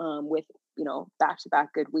rise with,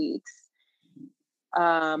 back-to-back good weeks.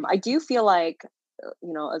 I do feel like,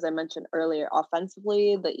 as I mentioned earlier,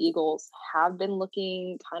 offensively, the Eagles have been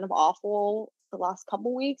looking kind of awful the last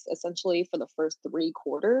couple weeks, essentially for the first 3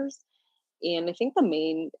 quarters. And I think the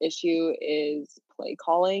main issue is play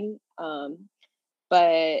calling.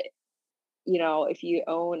 But, if you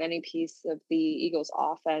own any piece of the Eagles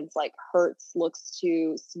offense, like Hurts looks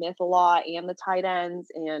to Smith a lot and the tight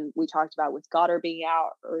ends. And we talked about with Goddard being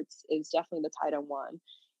out, Hurts is definitely the tight end 1.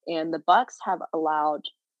 And the Bucks have allowed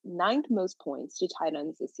 9th most points to tight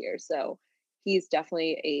ends this year. So he's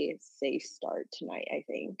definitely a safe start tonight, I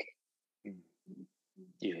think.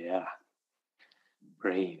 Yeah.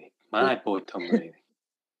 Brady. My boy Tom Brady.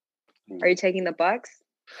 Are you taking the Bucks?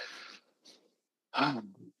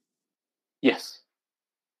 Yes.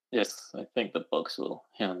 Yes, I think the Bucks will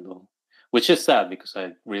handle. Which is sad because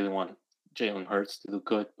I really want Jalen Hurts to do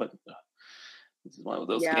good, but this is one of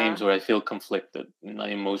those games where I feel conflicted in my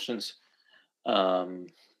emotions. Let's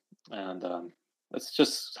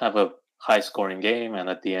just have a high-scoring game, and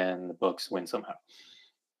at the end, the Bucks win somehow.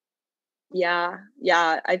 Yeah,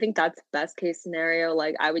 I think that's best case scenario.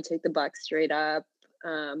 Like, I would take the Bucks straight up,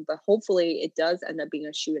 but hopefully it does end up being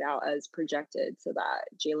a shootout as projected, so that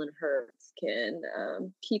Jalen Hurts can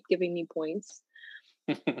keep giving me points.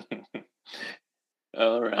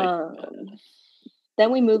 All right.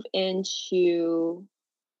 Then we move into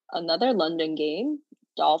another London game.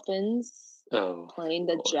 Dolphins playing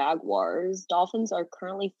the Jaguars. Dolphins are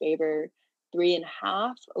currently favored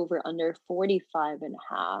 3.5, over under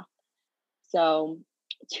 45.5. So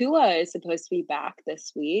Tua is supposed to be back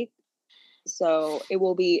this week. So it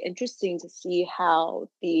will be interesting to see how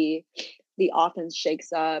the offense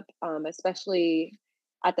shakes up, especially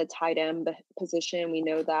at the tight end position. We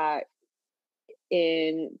know that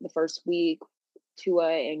in the first week,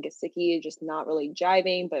 Tua and Gesicki are just not really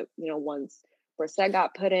jiving. But, once Brissett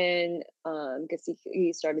got put in,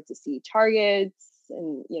 Gesicki started to see targets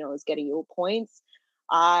and, is getting you points.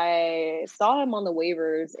 I saw him on the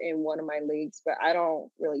waivers in one of my leagues, but I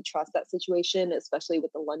don't really trust that situation, especially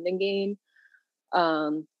with the London game.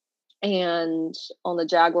 And on the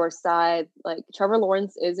Jaguars side, like Trevor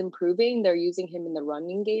Lawrence is improving. They're using him in the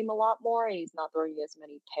running game a lot more, and he's not throwing as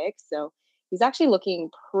many picks. So he's actually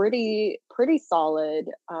looking pretty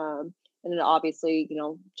solid. And then obviously,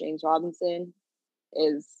 James Robinson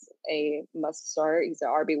is a must start. He's an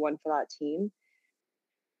RB1 for that team.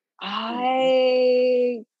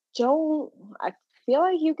 I feel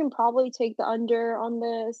like you can probably take the under on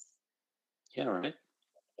this. Yeah, right.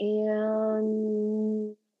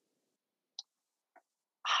 And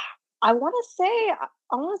I want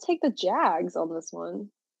to take the Jags on this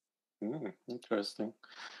one. Interesting.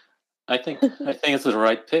 I think it's the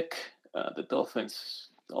right pick. The Dolphins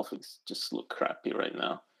just look crappy right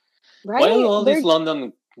now. Why do Right? all They're these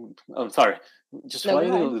London? I'm sorry. Just no, why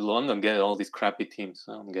go do ahead. London get all these crappy teams?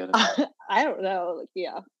 I don't get it. I don't know. Like,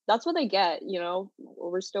 yeah, that's what they get.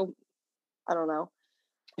 We're still. I don't know.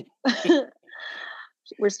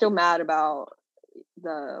 We're still mad about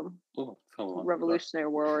the Oh, come on. Revolutionary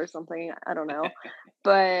War or something. I don't know,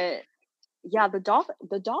 but yeah, the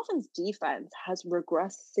Dolphins defense has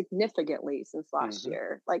regressed significantly since last Mm-hmm.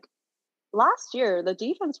 year. Like last year, the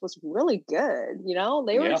defense was really good.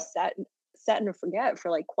 They were Yeah. set and forget for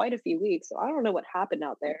like quite a few weeks. So I don't know what happened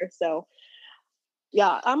out there. So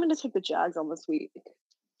yeah, I'm gonna take the Jags on this week.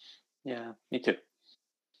 Yeah, me too.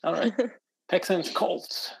 All right. Texans,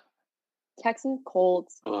 Colts. Texans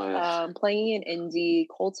Colts Oh, yeah. playing in Indy.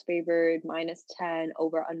 Colts favored -10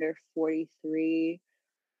 over under 43.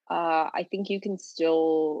 I think you can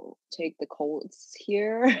still take the Colts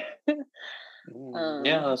here. Yeah, um,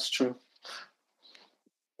 that's true.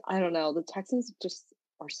 I don't know. The Texans just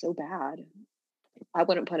are so bad. I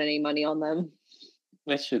wouldn't put any money on them.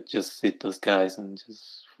 They should just sit those guys and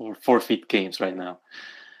just forfeit games right now.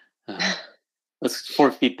 Let's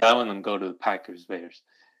forfeit that one and go to the Packers Bears.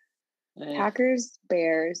 Packers,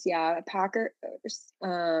 Bears. Yeah, Packers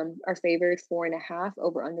are favored 4.5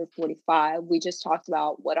 over under 45. We just talked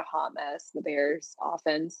about what a hot mess the Bears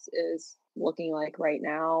offense is looking like right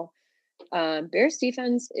now. Bears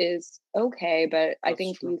defense is okay, but I That's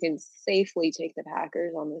think true. you can safely take the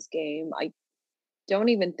Packers on this game. I don't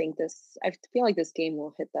even think this. I feel like this game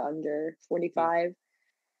will hit the under 45.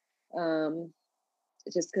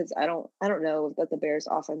 Just because I don't know that the Bears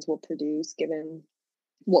offense will produce given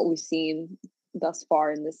what we've seen thus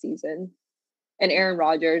far in the season. And Aaron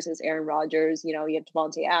Rodgers is Aaron Rodgers. You have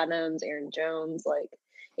Devontae Adams, Aaron Jones, like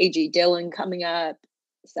A.J. Dillon coming up.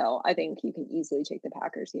 So I think you can easily take the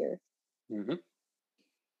Packers here. Mm-hmm.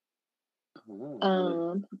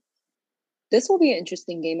 This will be an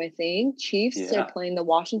interesting game, I think. Chiefs are Yeah. playing the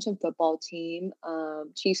Washington football team.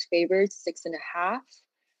 Chiefs favored 6.5.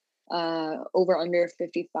 Over under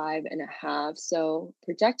 55.5. So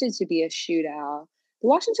projected to be a shootout. The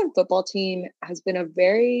Washington football team has been a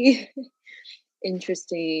very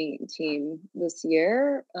interesting team this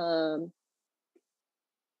year.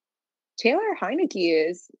 Taylor Heineke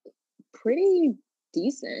is pretty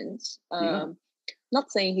decent. Yeah. Not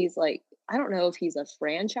saying he's like, I don't know if he's a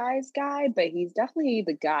franchise guy, but he's definitely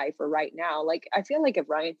the guy for right now. Like, I feel like if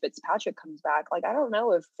Ryan Fitzpatrick comes back, like, I don't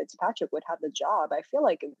know if Fitzpatrick would have the job. I feel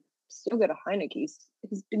like if still go to Heineke,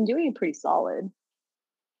 he's been doing pretty solid.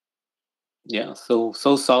 Yeah, so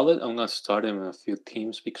solid. I'm gonna start him in a few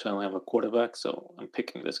teams because I don't have a quarterback, so I'm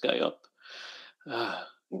picking this guy up.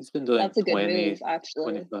 He's been doing That's a good 20, move,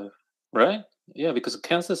 actually. 25, right? Yeah, because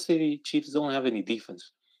Kansas City Chiefs don't have any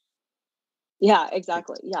defense. Yeah,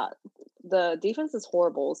 exactly. Yeah. The defense is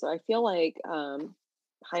horrible. So I feel like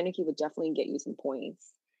Heineke would definitely get you some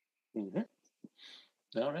points. Mm-hmm.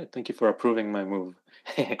 All right, thank you for approving my move.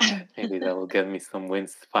 Maybe that will get me some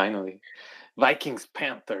wins finally. Vikings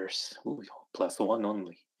Panthers. Ooh, +1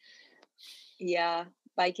 only. Yeah.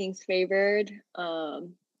 Vikings favored.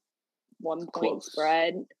 1 point Close.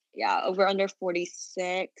 spread. Yeah, over under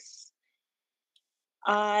 46.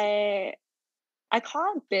 I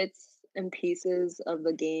caught bits and pieces of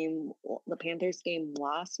the Panthers game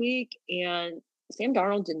last week, and Sam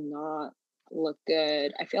Darnold did not look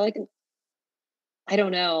good. I feel like I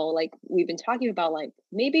don't know, like we've been talking about, like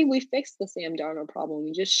maybe we fixed the Sam Darnold problem,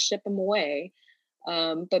 we just ship him away,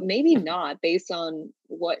 but maybe not based on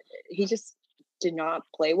what he just did not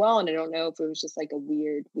play well, and I don't know if it was just like a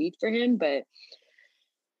weird week for him, but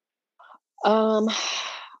um,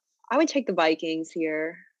 I would take the Vikings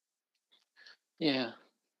here. Yeah.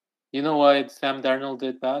 You know why Sam Darnold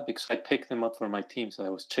did bad? Because I picked him up for my team, so I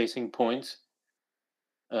was chasing points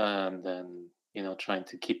and then trying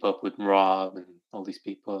to keep up with Rob and all these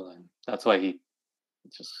people, and that's why he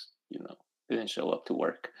just didn't show up to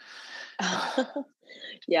work.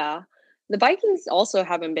 Yeah. The Vikings also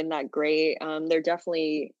haven't been that great. They're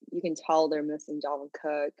definitely, you can tell they're missing Dalvin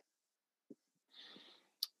Cook.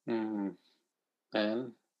 And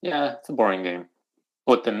yeah, it's a boring game.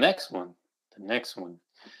 But the next one,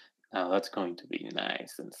 now that's going to be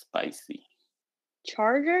nice and spicy.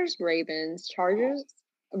 Chargers, Ravens.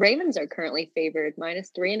 Ravens are currently favored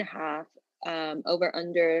 -3.5, over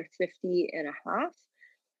under 50.5.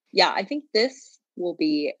 Yeah, I think this will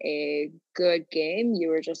be a good game. You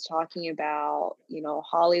were just talking about,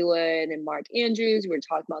 Hollywood and Mark Andrews. We were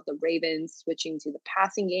talking about the Ravens switching to the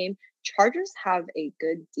passing game. Chargers have a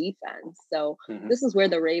good defense. So this is where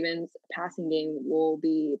the Ravens passing game will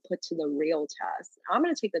be put to the real test. I'm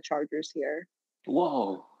going to take the Chargers here.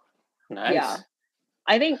 Whoa, nice. Yeah.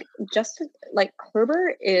 I think just like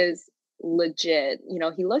Herbert is legit.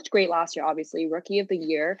 He looked great last year, obviously, rookie of the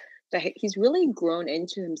year, but he's really grown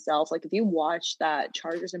into himself. Like if you watch that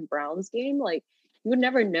Chargers and Browns game, like you would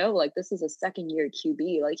never know like this is a second year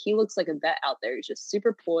QB. Like he looks like a vet out there. He's just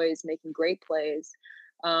super poised, making great plays.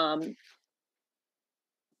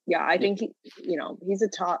 Yeah, I think he's a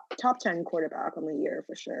top 10 quarterback on the year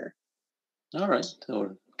for sure. All right.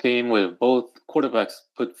 So game with both quarterbacks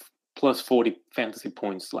put plus 40 fantasy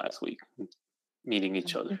points last week, meeting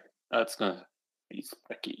each other. That's gonna be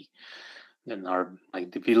tricky. Then our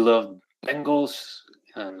the beloved Bengals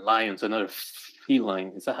and Lions, another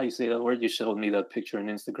feline. Is that how you say that word? You showed me that picture on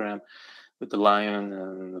Instagram with the lion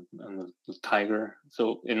and the tiger.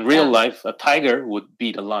 So in real life, a tiger would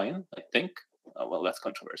beat a lion, I think. Oh, well, that's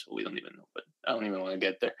controversial. We don't even know, but I don't even want to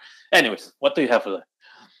get there. Anyways, what do you have for that?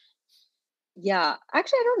 Yeah,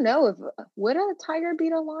 actually, I don't know if would a tiger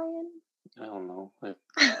beat a lion. I don't know.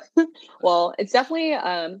 Well, it's definitely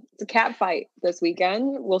it's a cat fight this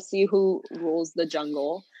weekend. We'll see who rules the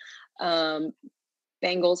jungle.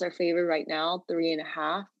 Bengals are favored right now,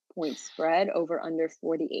 3.5 point spread over under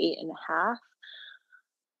 48.5.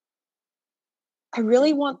 I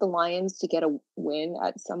really want the Lions to get a win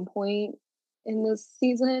at some point in this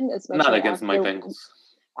season, especially not against my Bengals.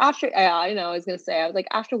 After I know I was gonna say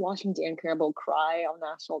after watching Dan Campbell cry on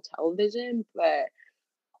national television, but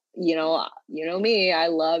you know me, I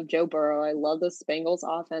love Joe Burrow. I love the Bengals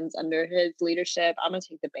offense under his leadership. I'm gonna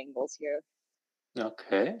take the Bengals here.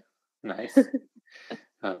 Okay, nice.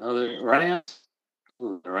 Another Rams.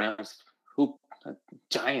 Ooh, the Rams.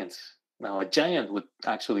 Giants. Now a giant would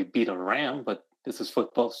actually beat a ram, but this is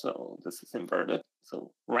football, so this is inverted.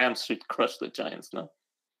 So Rams should crush the Giants now.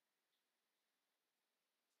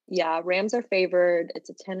 Yeah, Rams are favored. It's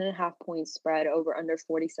a 10.5 point spread over under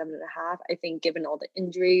 47.5. I think given all the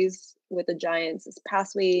injuries with the Giants this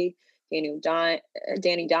past week,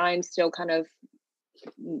 Danny Dimes still kind of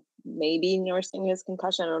maybe nursing his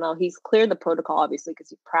concussion. I don't know. He's cleared the protocol, obviously, because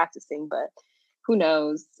he's practicing, but who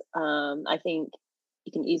knows? I think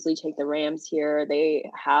you can easily take the Rams here.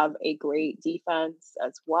 They have a great defense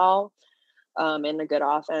as well, and a good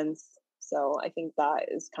offense. So I think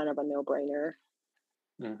that is kind of a no-brainer.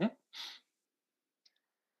 Mm-hmm.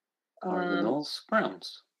 Cardinals,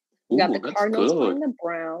 Browns. We got the Cardinals playing the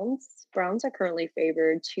Browns. Browns are currently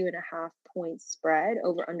favored 2.5 point spread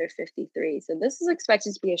over under 53. So this is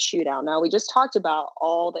expected to be a shootout. Now we just talked about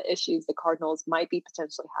all the issues the Cardinals might be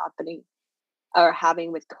potentially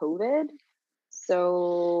having with COVID.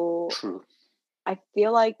 So true. I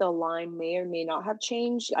feel like the line may or may not have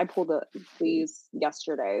changed. I pulled these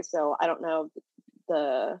yesterday, so I don't know if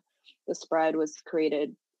the spread was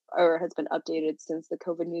created or has been updated since the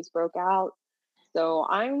COVID news broke out. So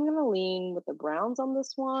I'm going to lean with the Browns on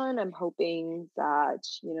this one. I'm hoping that,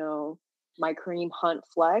 my Kareem Hunt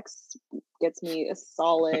flex gets me a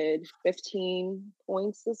solid 15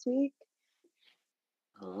 points this week.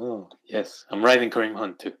 Oh, yes. I'm riding Kareem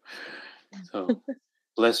Hunt too. So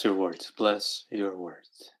bless your words. Bless your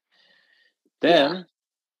words. Then,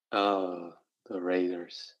 the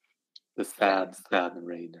Raiders. The sad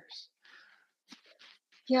Raiders.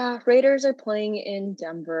 Yeah, Raiders are playing in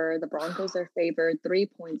Denver. The Broncos are favored 3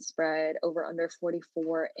 point spread over under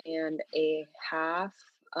 44.5.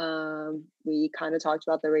 We kind of talked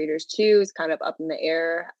about the Raiders too. It's kind of up in the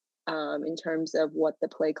air in terms of what the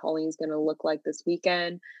play calling is going to look like this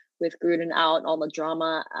weekend with Gruden out and all the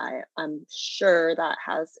drama. I'm sure that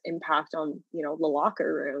has impact on the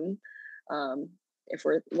locker room. If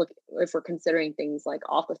we're considering things like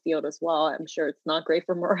off the field as well, I'm sure it's not great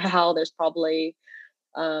for morale. There's probably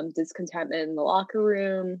discontentment in the locker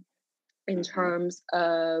room in terms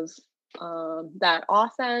of that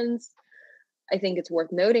offense. I think it's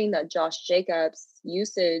worth noting that Josh Jacobs'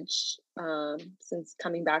 usage since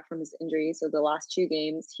coming back from his injury, so the last 2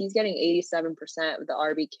 games, he's getting 87% of the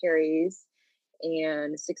RB carries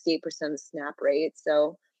and 68% of the snap rate.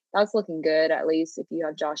 So that's looking good, at least if you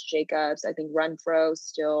have Josh Jacobs. I think Renfro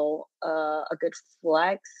still a good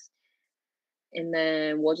flex. And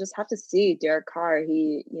then we'll just have to see Derek Carr.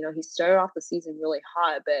 He started off the season really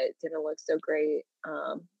hot, but didn't look so great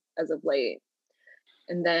as of late.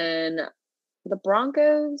 And then the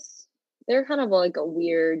Broncos, they're kind of like a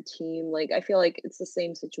weird team. Like, I feel like it's the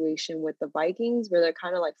same situation with the Vikings where they're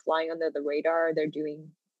kind of like flying under the radar. They're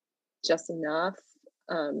doing just enough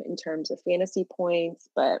in terms of fantasy points,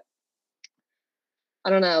 but I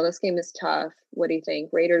don't know. This game is tough. What do you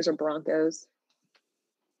think? Raiders or Broncos?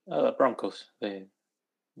 Broncos. They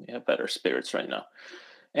have better spirits right now,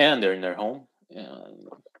 and they're in their home,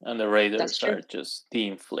 and the Raiders are just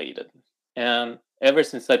de-inflated. And ever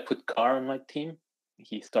since I put Carr on my team,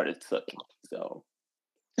 he started sucking. So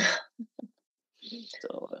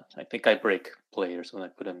I think I break players when I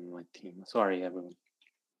put them in my team. Sorry, everyone.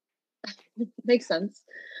 Makes sense.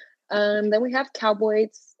 Then we have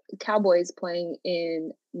Cowboys playing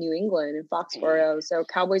in New England in Foxborough. So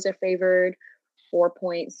Cowboys are favored,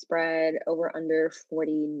 4-point spread over under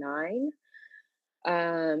 49.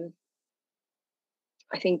 I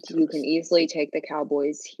think you can easily take the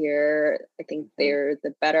Cowboys here. I think they're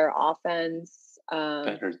the better offense.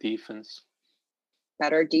 Better defense.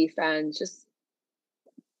 Better defense, just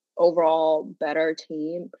overall better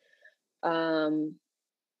team.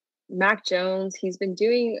 Mac Jones, he's been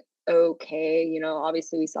doing okay. You know,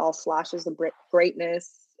 obviously we saw flashes of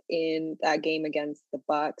greatness in that game against the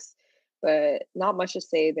Bucks, but not much to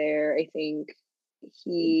say there. I think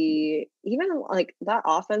he, even like that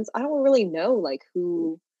offense, I don't really know like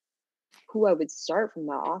who I would start from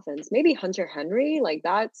that offense. Maybe Hunter Henry, like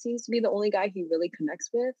that seems to be the only guy he really connects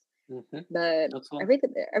with. But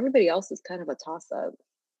everybody else is kind of a toss-up.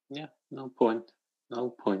 Yeah, no point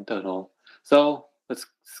at all. So let's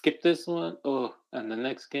skip this one. Oh, and the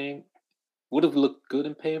next game would have looked good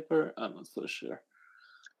in paper. I'm not so sure.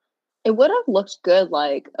 It would have looked good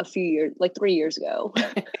like a few years, like 3 years ago.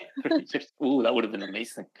 Ooh, that would have been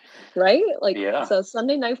amazing. Right? Like, yeah. So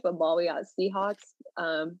Sunday Night Football, we got Seahawks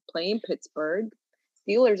playing Pittsburgh.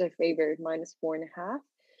 Steelers are favored -4.5.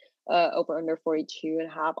 Over under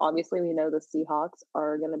 42.5. Obviously, we know the Seahawks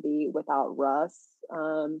are going to be without Russ.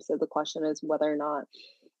 So the question is whether or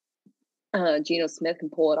not Geno Smith can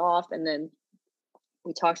pull it off. And then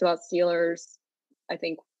we talked about Steelers. I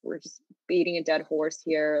think we're just beating a dead horse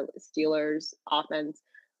here. Steelers offense,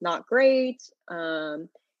 not great.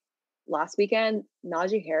 Last weekend,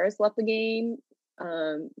 Najee Harris left the game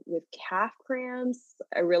with calf cramps.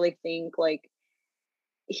 I really think like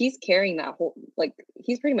he's carrying that whole, like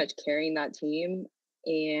he's pretty much carrying that team.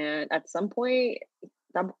 And at some point,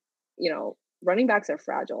 that, you know, running backs are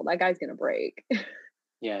fragile. That guy's gonna break.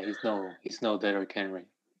 Yeah, he's no Derrick Henry.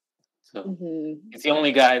 So he's the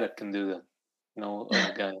only guy that can do that. No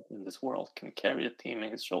other guy in this world can carry a team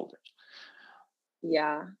in his shoulders.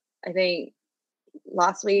 Yeah, I think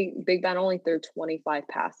last week Big Ben only threw 25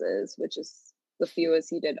 passes, which is the fewest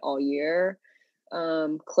he did all year.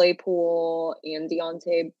 Claypool and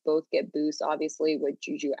Deontay both get boosts, obviously, with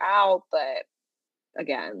Juju out, but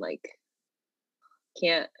again, like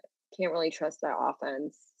can't really trust that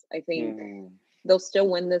offense. I think they'll still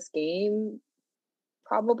win this game,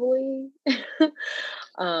 probably.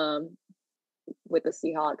 With the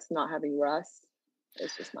Seahawks not having Russ.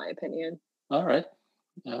 It's just my opinion. All right.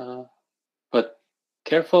 But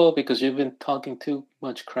careful, because you've been talking too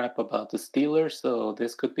much crap about the Steelers, so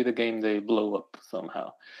this could be the game they blow up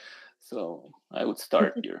somehow. So I would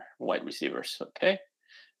start your wide receivers, okay?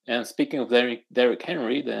 And speaking of Derrick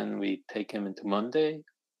Henry, then we take him into Monday.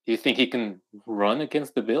 Do you think he can run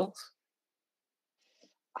against the Bills?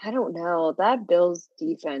 I don't know. That Bills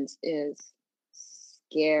defense is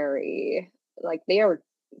scary. Like they are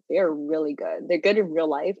really good. They're good in real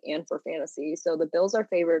life and for fantasy. So the Bills are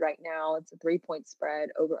favored right now. It's a 3-point spread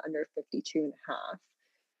over under 52.5.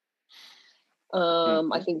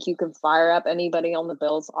 I think you can fire up anybody on the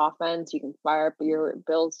Bills offense. You can fire up your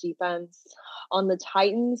Bills defense. On the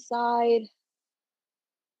Titans side,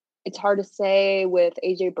 it's hard to say with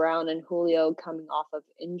AJ Brown and Julio coming off of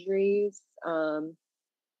injuries. I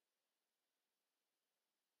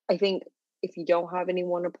think if you don't have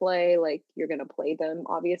anyone to play, like you're going to play them,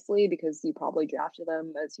 obviously, because you probably drafted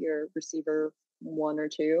them as your receiver 1 or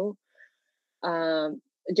 2.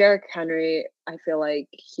 Derrick Henry, I feel like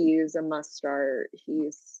he's a must start.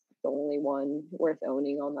 He's the only one worth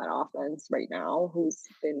owning on that offense right now who's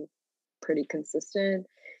been pretty consistent.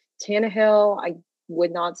 Tannehill, I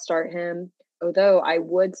would not start him, although I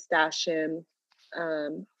would stash him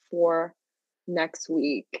for next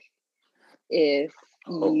week if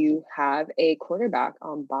you have a quarterback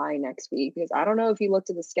on bye next week, because I don't know if you looked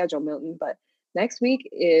at the schedule, Milton, but next week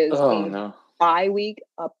is bye week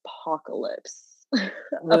apocalypse.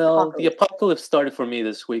 Well, the apocalypse started for me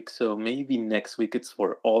this week, so maybe next week it's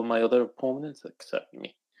for all my other opponents except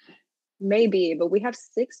me. Maybe, but we have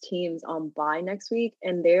 6 teams on bye next week,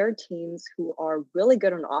 and they're teams who are really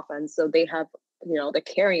good on offense. So they have, they're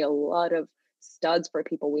carrying a lot of studs for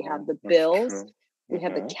people. We have the Bills. True. We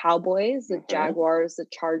have the Cowboys, the Jaguars, the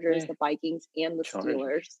Chargers, the Vikings, and the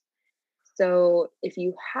Steelers. So if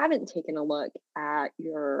you haven't taken a look at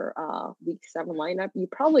your Week 7 lineup, you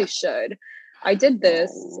probably should. I did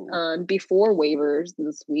this before waivers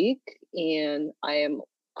this week, and I am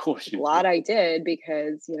glad I did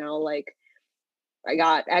because, I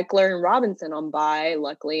got Eckler and Robinson on bye.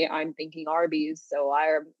 Luckily, I'm thinking Arby's, so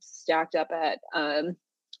I'm stacked up at the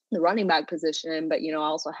running back position. But I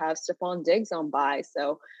also have Stephon Diggs on bye,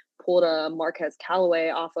 so pulled a Marquez Callaway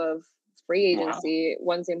off of free agency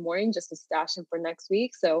Wednesday morning just to stash him for next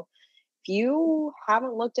week. So if you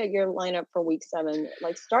haven't looked at your lineup for week 7,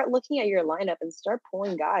 start looking at your lineup and start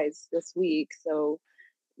pulling guys this week, so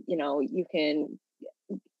you can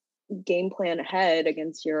game plan ahead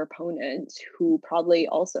against your opponent, who probably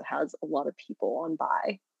also has a lot of people on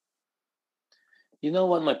bye. You know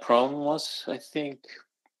what my problem was? I think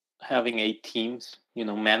having 8 teams,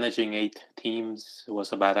 managing 8 teams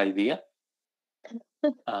was a bad idea.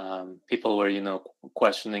 People were,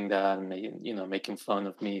 questioning that and making fun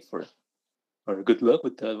of me for good luck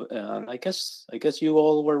with that. I guess you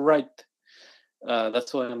all were right.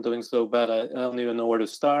 That's why I'm doing so bad. I don't even know where to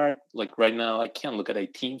start. Like right now, I can't look at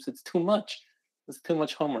 8 teams. It's too much. It's too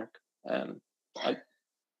much homework, and I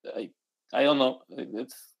don't know.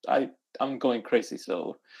 I'm going crazy.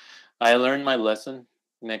 So I learned my lesson.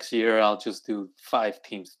 Next year, I'll just do 5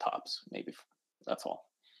 teams tops. Maybe that's all.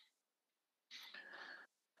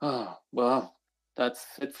 Oh well, that's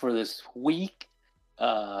it for this week.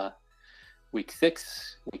 Week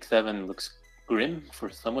 6, week 7 looks grim for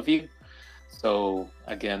some of you. So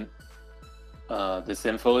again, this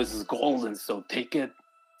info is golden. So take it,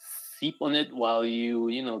 seep on it while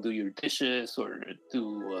you do your dishes or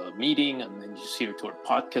do a meeting, and then just hear to our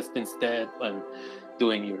podcast instead, and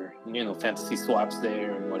doing your fantasy swaps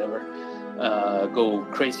there and whatever. Go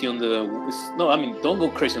crazy on don't go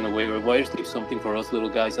crazy on the waiver wires. There's something for us little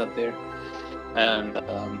guys out there. And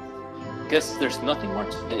I guess there's nothing more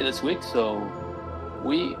to say this week, so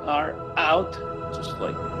we are out, just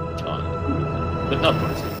like John, but not for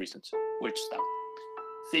the same reasons. We're just out.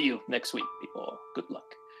 See you next week, people. Good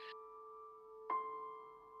luck.